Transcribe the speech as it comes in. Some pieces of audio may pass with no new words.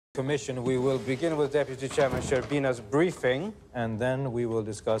Commission, we will begin with Deputy Chairman Sherbina's briefing, and then we will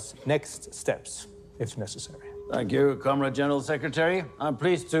discuss next steps, if necessary. Thank you, Comrade General Secretary. I'm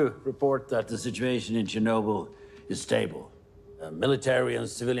pleased to report that the situation in Chernobyl is stable. Military and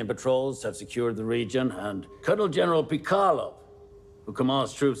civilian patrols have secured the region, and Colonel General Pikalov, who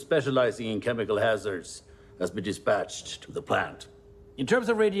commands troops specializing in chemical hazards, has been dispatched to the plant. In terms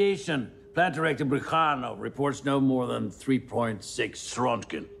of radiation, Plant Director Brikhanov reports no more than 3.6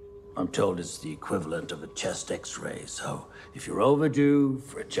 Rontgen. I'm told it's the equivalent of a chest X-ray, so if you're overdue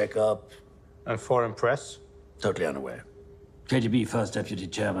for a checkup... And foreign press? Totally unaware. KGB First Deputy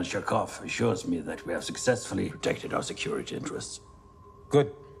Chairman Sharkov assures me that we have successfully protected our security interests.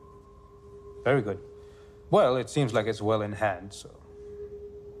 Good. Very good. Well, it seems like it's well in hand, so...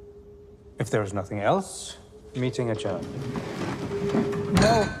 If there is nothing else, meeting adjourned.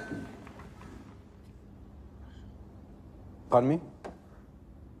 No. Pardon me?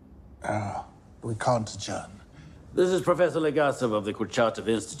 We can't adjourn. This is Professor Legasov of the Kurchatov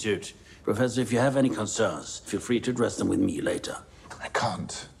Institute. Professor, if you have any concerns, feel free to address them with me later. I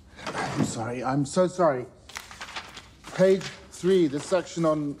can't. I'm sorry. I'm so sorry. Page 3, the section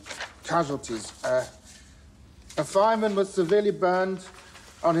on casualties. A fireman was severely burned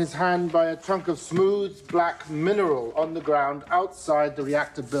on his hand by a chunk of smooth black mineral on the ground outside the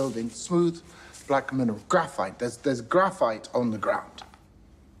reactor building. Smooth black mineral. Graphite. There's graphite on the ground.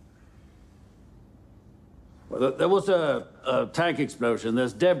 Well, there was a tank explosion.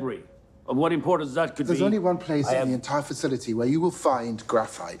 There's debris. Of what importance that could be... There's only one place in the entire facility where you will find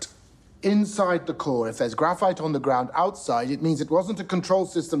graphite. Inside the core. If there's graphite on the ground outside, it means it wasn't a control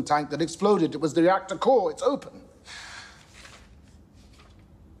system tank that exploded. It was the reactor core. It's open.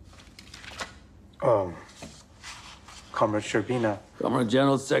 Comrade Sherbina. Comrade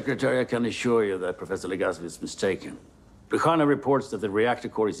General Secretary, I can assure you that Professor Legasov is mistaken. Brikhanov reports that the reactor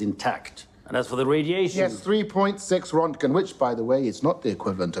core is intact. And as for the radiation... Yes, 3.6 Rontgen, which, by the way, is not the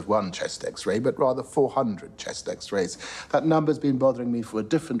equivalent of one chest X-ray, but rather 400 chest X-rays. That number's been bothering me for a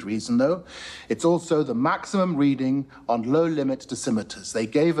different reason, though. It's also the maximum reading on low-limit dosimeters. They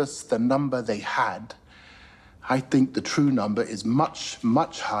gave us the number they had. I think the true number is much,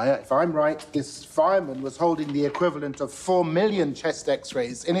 much higher. If I'm right, this fireman was holding the equivalent of 4 million chest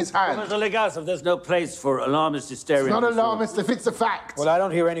X-rays in his hand. Professor Legasov, there's no place for alarmist hysteria. It's not alarmist if it's a fact. Well, I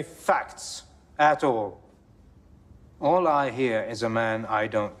don't hear any facts at all. All I hear is a man I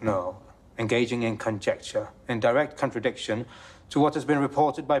don't know, engaging in conjecture, in direct contradiction to what has been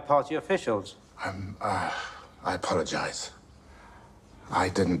reported by party officials. I apologize. I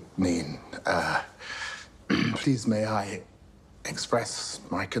didn't mean, Please, may I express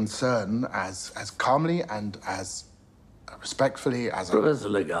my concern as calmly and as respectfully as I... Professor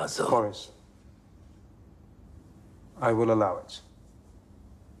Legasov. Boris, I will allow it.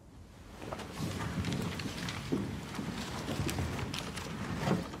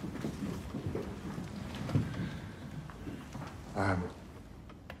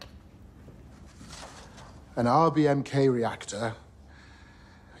 An RBMK reactor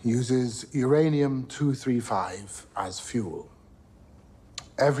uses uranium-235 as fuel.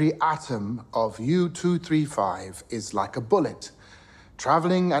 Every atom of U-235 is like a bullet,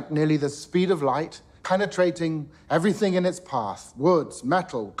 traveling at nearly the speed of light, penetrating everything in its path: woods,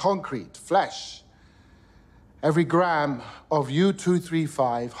 metal, concrete, flesh. Every gram of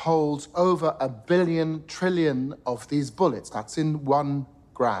U-235 holds over 1 billion trillion of these bullets. That's in 1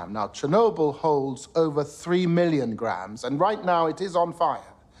 gram. Now, Chernobyl holds over 3 million grams, and right now it is on fire.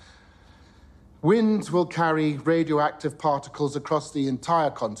 Winds will carry radioactive particles across the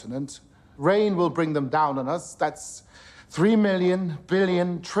entire continent. Rain will bring them down on us. That's 3 million,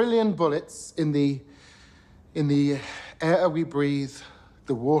 billion, trillion bullets in the air we breathe,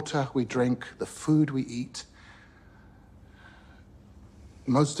 the water we drink, the food we eat.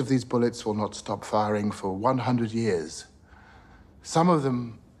 Most of these bullets will not stop firing for 100 years. Some of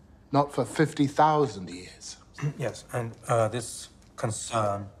them not for 50,000 years. Yes, and this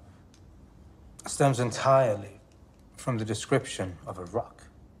concern stems entirely from the description of a rock.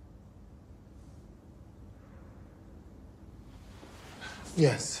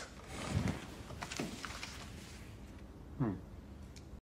 Yes.